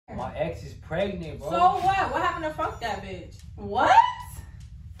My ex is pregnant, bro. So what? What happened to fuck that bitch? What?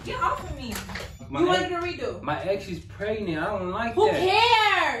 Get off of me. You wanted to redo. My ex is pregnant. I don't like Who that. Who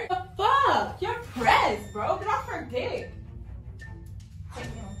cares? The fuck? You're pressed, bro. Get off her dick.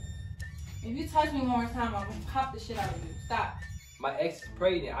 If you touch me one more time, I'm gonna pop the shit out of you. Stop. My ex is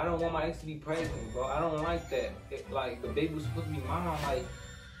pregnant. I don't want my ex to be pregnant, bro. I don't like that. Like, the baby was supposed to be mine. Like,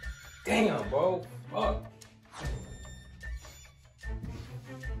 damn, bro. Fuck.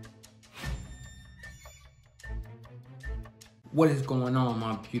 What is going on,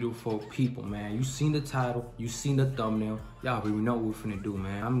 my beautiful people, man? You seen the title, you seen the thumbnail. Y'all already know what we're finna do,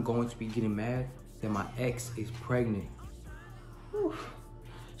 man. I'm going to be getting mad that my ex is pregnant. Whew.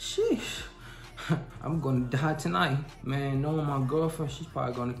 Sheesh. I'm gonna die tonight. Man, knowing my girlfriend, she's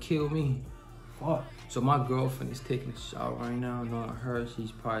probably gonna kill me. Fuck. So my girlfriend is taking a shower right now. Knowing her,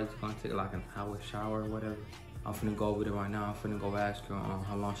 she's probably gonna take like an hour shower or whatever. I'm finna go over there right now. I'm finna go ask her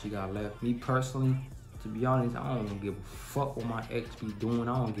how long she got left. Me personally, to be honest, I don't give a fuck what my ex be doing.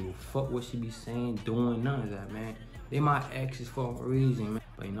 I don't give a fuck what she be saying, doing, none of that, man. They my exes for a reason, man.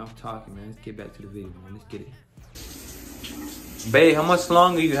 But enough talking, man. Let's get back to the video, man. Let's get it. Babe, how much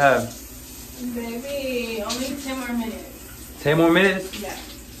longer you have? Baby, only 10 more minutes. 10 more minutes? Yeah.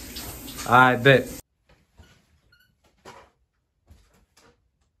 I bet.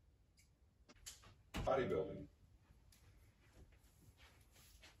 Bodybuilding.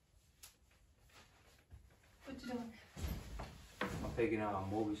 What you doing? I'm picking out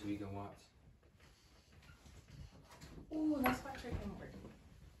a movie so we can watch. Ooh, that's my chicken work.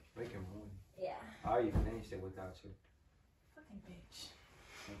 Rick and Morty. Yeah. I already finished it without you. Fucking bitch.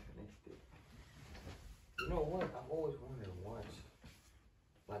 I finished it. You know what? I've always wanted to watch,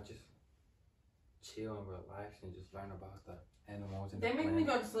 like, just chill and relax and just learn about the animals and They the make planet. me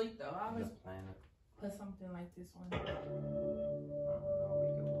go to sleep though. I always The planet. put something like this on. I don't know.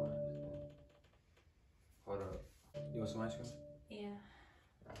 We can watch that. Hold up. You want some ice cream? Yeah.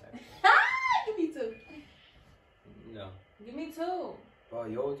 Alright. Give me two. No. Give me two. Bro,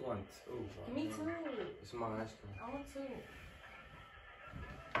 you always want two, bro. Give me two. It's my ice cream. I want two.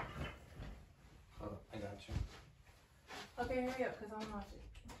 Hold up. I got you. Okay, hurry up, because I'm watching.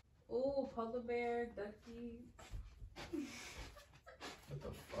 Ooh, polar bear, ducky. What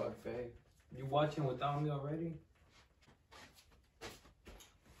the fuck, babe? You watching without me already?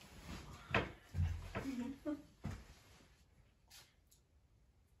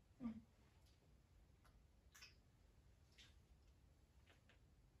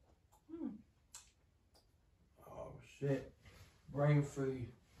 Oh shit. Brain free.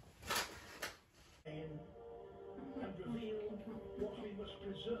 And reveal what we must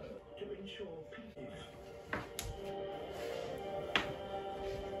preserve to ensure peace.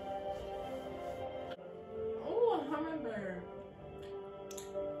 Oh, a hummingbird.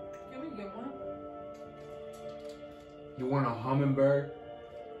 Can we get one? You want a hummingbird?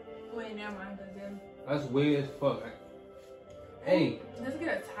 Wait, never mind, because then. That's weird as fuck. Hey. Let's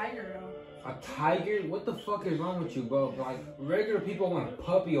get a tiger though. A tiger? What the fuck is wrong with you, bro? Like, regular people want a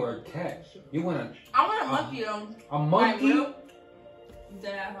puppy or a cat. You want a... I want a monkey though. A monkey? Like,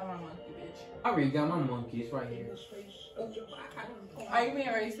 Dad, I want a monkey, bitch. I already got my monkey. It's right here. Are you being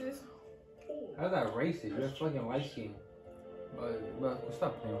racist? How's that racist? You're fucking light skinned. But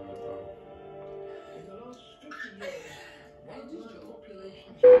stop playing with me, bro. In the last 50 years, the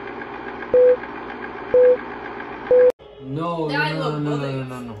population. No, Now you look no. bullied.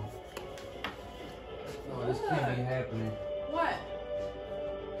 No, this can't be happening. What?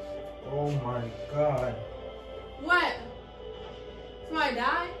 Oh my god. What? Somebody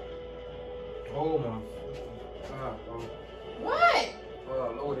died? Oh my god, bro. What? Hold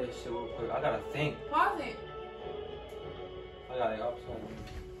on, lower that shit real quick. I gotta think. Pause it. I got it upside.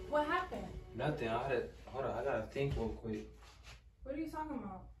 What happened? Nothing. Hold on, I gotta think real quick. What are you talking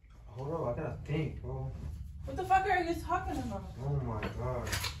about? Hold on, I gotta think, bro. What the fuck are you talking about? Oh my god.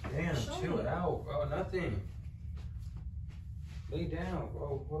 Damn, Show chill me. out, bro. Nothing. Lay down,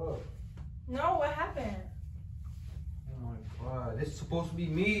 bro. What up? No, what happened? Oh my god. This is supposed to be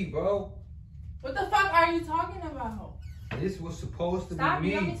me, bro. What the fuck are you talking about? This was supposed to Stop, be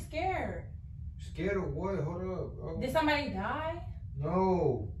you got me. me scared. Scared of what? Hold up, bro. Did somebody die?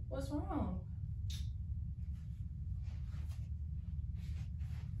 No. What's wrong?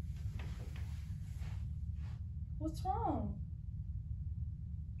 What's wrong?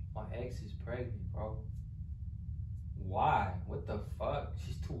 My ex is pregnant, bro. Why? What the fuck?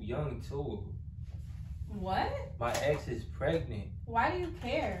 She's too young, too. What? My ex is pregnant. Why do you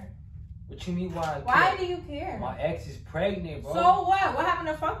care? What you mean, why? Why do you care? My ex is pregnant, bro. So what? What happened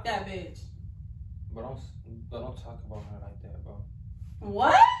to fuck that bitch? But don't talk about her like that, bro.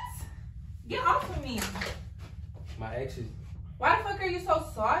 What? Get off of me. My ex is... Why the fuck are you so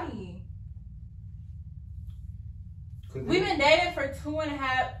salty? We've been dating for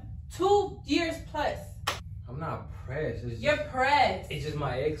 2 years plus. I'm not pressed. You're pressed. It's just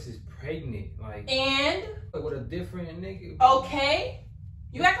my ex is pregnant. Like, and? With a different nigga. Okay.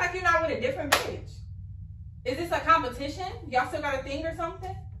 You act like you're not with a different bitch. Is this a competition? Y'all still got a thing or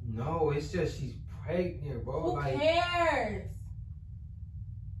something? No, it's just she's pregnant, bro. Who cares?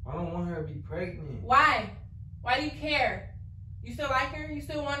 I don't want her to be pregnant. Why? Why do you care? You still like her? You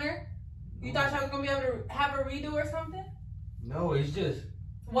still want her? No. You thought y'all was gonna be able to have a redo or something? No, it's just...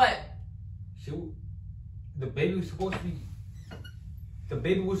 What? The baby was supposed to be... The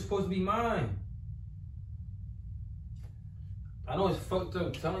baby was supposed to be mine. I know it's fucked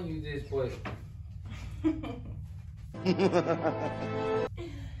up telling you this, but... Now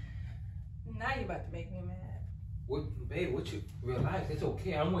you about to make me mad. Babe, relax, it's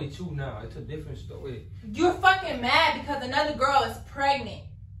okay. I'm with you now. It's a different story. You're fucking mad because another girl is pregnant.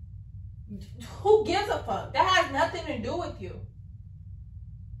 Who gives a fuck? That has nothing to do with you.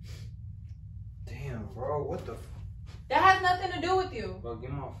 Damn, bro, what the That has nothing to do with you. Bro,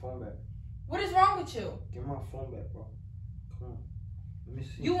 give my phone back. What is wrong with you? Give my phone back, bro. Come on. Let me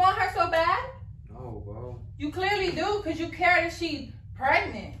see. You want her so bad? No, bro. You clearly do because you care that she's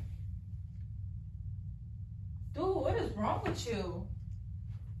pregnant. Dude, what is wrong with you?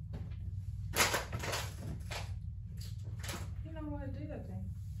 You know what? Do that thing.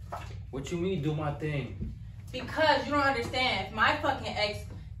 What you mean, do my thing? Because you don't understand. If my fucking ex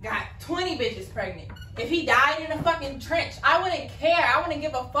got 20 bitches pregnant, if he died in a fucking trench, I wouldn't care. I wouldn't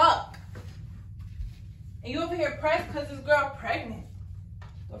give a fuck. And you over here pressed because this girl pregnant.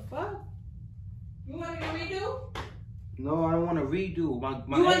 The fuck? You wanted to redo? No, I don't want to redo. You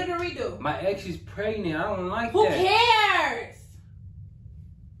wanted to redo? My ex is pregnant. I don't like Who that. Who cares?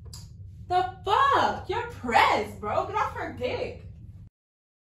 The fuck? You're pressed, bro. Get off her dick.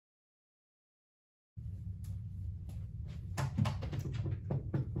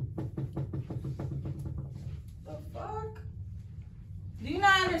 The fuck? Do you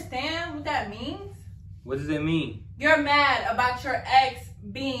not understand what that means? What does it mean? You're mad about your ex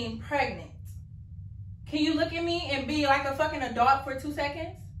being pregnant. Can you look at me and be like a fucking adult for 2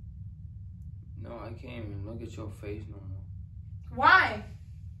 seconds? No, I can't even look at your face no more. Why?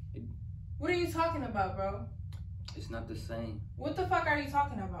 What are you talking about, bro? It's not the same. What the fuck are you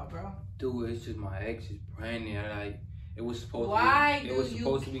talking about, bro? Dude, it's just my ex is pregnant. Like, it was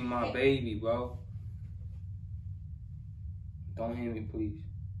supposed to be my baby, bro. Don't hit me, please.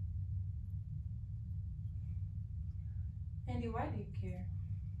 Andy, why do you care?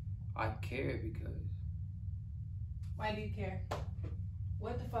 I care because... Why do you care?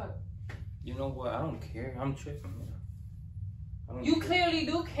 What the fuck? You know what? I don't care. I'm tripping. You clearly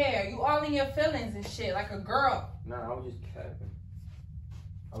do care. You all in your feelings and shit like a girl. Nah, I was just capping.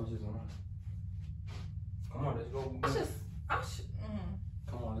 I was just lying. Come on, let's go.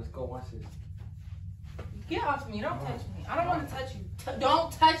 Come on, let's go watch this. Get off me. Don't touch me. I don't want to touch you.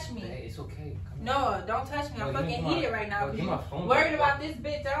 Don't touch me. Hey, it's okay. Come no, on. Don't touch me. I'm fucking heated right now. Give my phone worried back, about this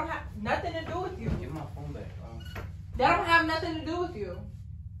bitch. That don't have nothing to do with you. Give my phone back, bro. That don't have nothing to do with you.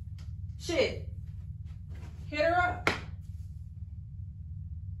 Shit. Hit her up.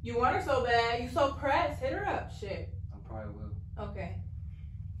 You want her so bad. You so pressed. Hit her up. Shit. I probably will. Okay.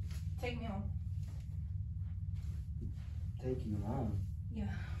 Take me home. Take you home?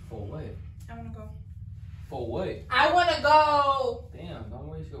 Yeah. For what? I want to go. For what? I want to go. Damn, don't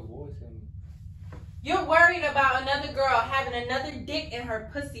waste your voice at me. You're worried about another girl having another dick in her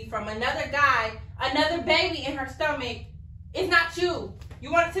pussy from another guy, another baby in her stomach. It's not you.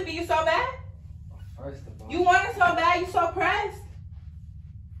 You want it to be you so bad? First of all. You want it so bad? You so pressed?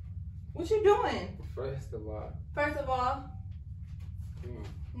 What you doing? First of all. First of all. Come here.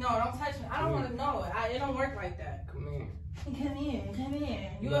 No, don't touch me. I don't want to know it. It don't work like that. Come here. Come in. Come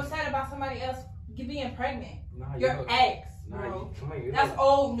in. You upset about somebody else being pregnant. Nah, your ex, bro. Nah, come here. That's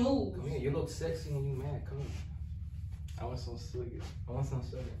old news. Come here. You look sexy when you mad. Come here. I want some sugar. I want some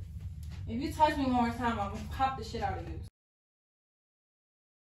sugar. If you touch me one more time, I'm going to pop the shit out of you.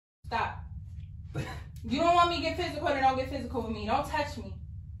 Stop. You don't want me to get physical, then don't get physical with me. Don't touch me.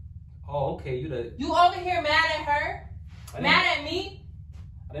 Oh, okay. You over here mad at her? Mad at me?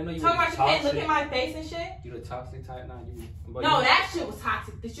 I didn't know you talking were about you can't look at my face and shit? You the toxic type now? No, that shit was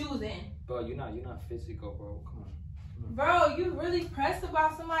toxic that you was in. Bro, you're not physical, bro. Come on. Bro, you really pressed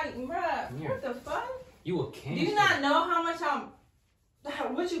about somebody? Bruh, what the fuck? You a cancer. Do you not know how much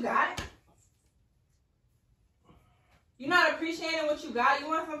what you got? You not appreciating what you got? You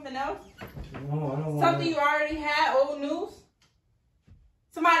want something else? No, I don't want something you already had, old news?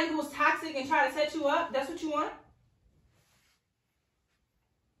 Somebody who's toxic and try to set you up? That's what you want?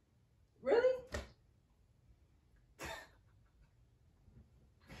 Really?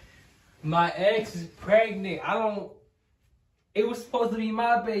 My ex is pregnant. It was supposed to be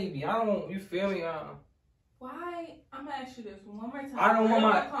my baby. You feel me? Why? I'm gonna ask you this one more time. I don't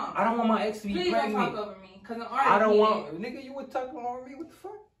want my ex to be Please pregnant. don't talk over me, cause I'm already I don't heated. want, nigga, you were talking over me, what the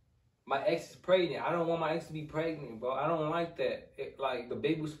fuck? My ex is pregnant. I don't want my ex to be pregnant, bro. I don't like that. Like, the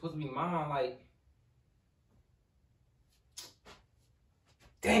baby was supposed to be mine, like.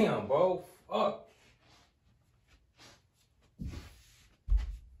 Damn, bro. Fuck.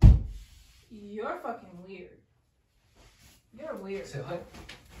 You're fucking weird. You're weird. Say what?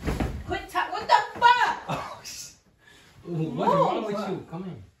 What the fuck? Oh, shit. What's wrong with you? Come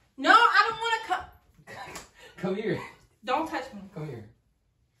here. No, I don't want to come. Come here. Don't touch me. Come here.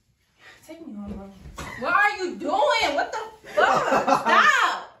 Take me home, bro. What are you doing? What the fuck?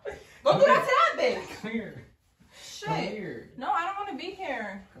 Stop. Go do that to that bitch. Come here. Shit. Come here. No, I don't want to be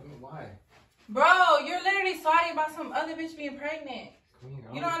here. Come here. Why? Bro, you're literally sorry about some other bitch being pregnant. Come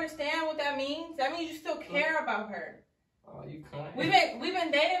here. You don't understand what that means? That means you still care about her. Oh, you crying? We've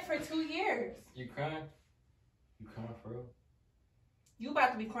been dating for 2 years. You crying? You crying for real? You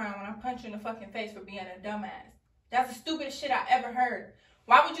about to be crying when I punch you in the fucking face for being a dumbass. That's the stupidest shit I ever heard.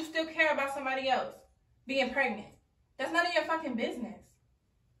 Why would you still care about somebody else being pregnant? That's none of your fucking business.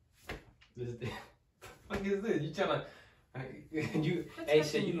 What is this? You trying to... Hey,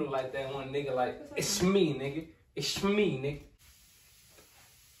 shit, you look like that one nigga like, it's me, nigga. It's me, nigga.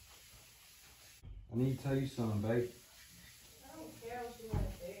 I need to tell you something, babe. I don't care what you want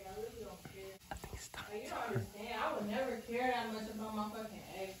to say. I really don't care. I think it's time. Like, you don't understand. I would never care that much about my fucking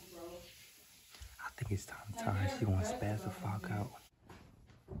ex, bro. I think it's time to tell her she gonna spaz the fuck out.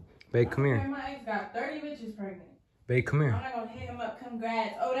 Babe, come here. My ex got 30 bitches pregnant. Babe, come here. I'm not gonna hit him up.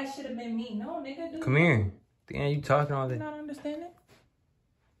 Congrats. Oh, that should have been me. No, nigga, dude. Come here. Damn, you talking all You that. not understanding?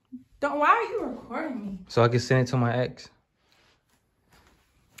 Why are you recording me? So I can send it to my ex.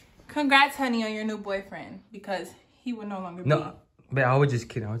 Congrats, honey, on your new boyfriend, because he would no longer be. No, babe, I was just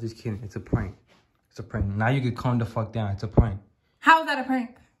kidding. It's a prank. It's a prank. Now you can calm the fuck down. It's a prank. How is that a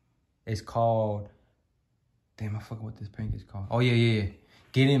prank? It's called... Damn, I forgot what this prank is called. Oh, yeah.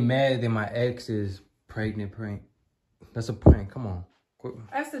 Getting mad that my ex is pregnant prank. That's a prank. Come on.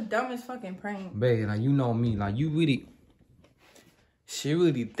 That's the dumbest fucking prank. Babe, like, you know me. Like, you really... She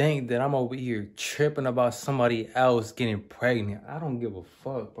really think that I'm over here tripping about somebody else getting pregnant. I don't give a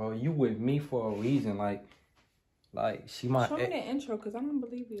fuck, bro. You with me for a reason. Like she my Show me the intro, because I don't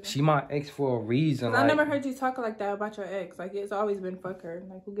believe you. She my ex for a reason. I never heard you talk like that about your ex. Like, it's always been fuck her.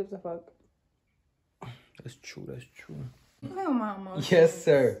 Like, who gives a fuck? That's true. You know my emotions. Yes,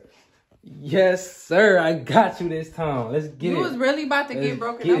 sir. I got you this time. Let's get it. You was really about to get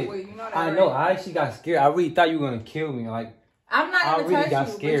broken up with. You know that, I right? know. I actually got scared. I really thought you were going to kill me. Like, I'm not I gonna really touch got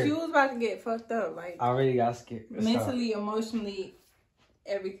you, scared. but you was about to get fucked up. Like, I really got scared. That's mentally, emotionally,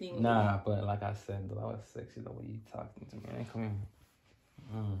 everything. Nah, but like I said, though, I was sexy the way you talking to me. Man, come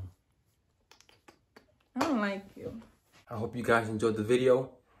here. I don't like you. I hope you guys enjoyed the video.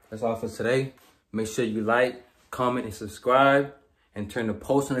 That's all for today. Make sure you like, comment, and subscribe. And turn the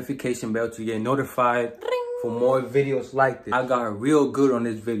post notification bell to get notified for more videos like this. I got real good on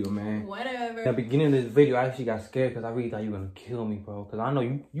this video, man. Whatever. At the beginning of this video, I actually got scared because I really thought you were going to kill me, bro. Because I know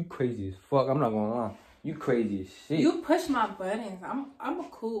you crazy as fuck. I'm not going to lie. You crazy as shit. You push my buttons. I'm a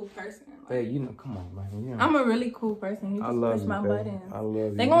cool person. Like, Babe, you know, come on, man. You know. I'm a really cool person. You just push my buttons. I love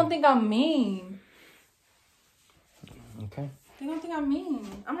you. They gonna think I'm mean. Okay. They gonna think I'm mean.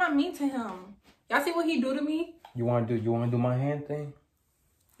 I'm not mean to him. Y'all see what he do to me? You wanna do my hand thing?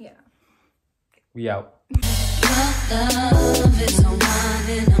 Yeah. We out. Love is a one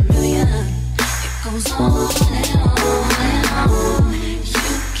in a million. It goes on and on and on.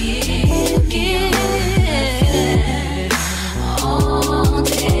 You give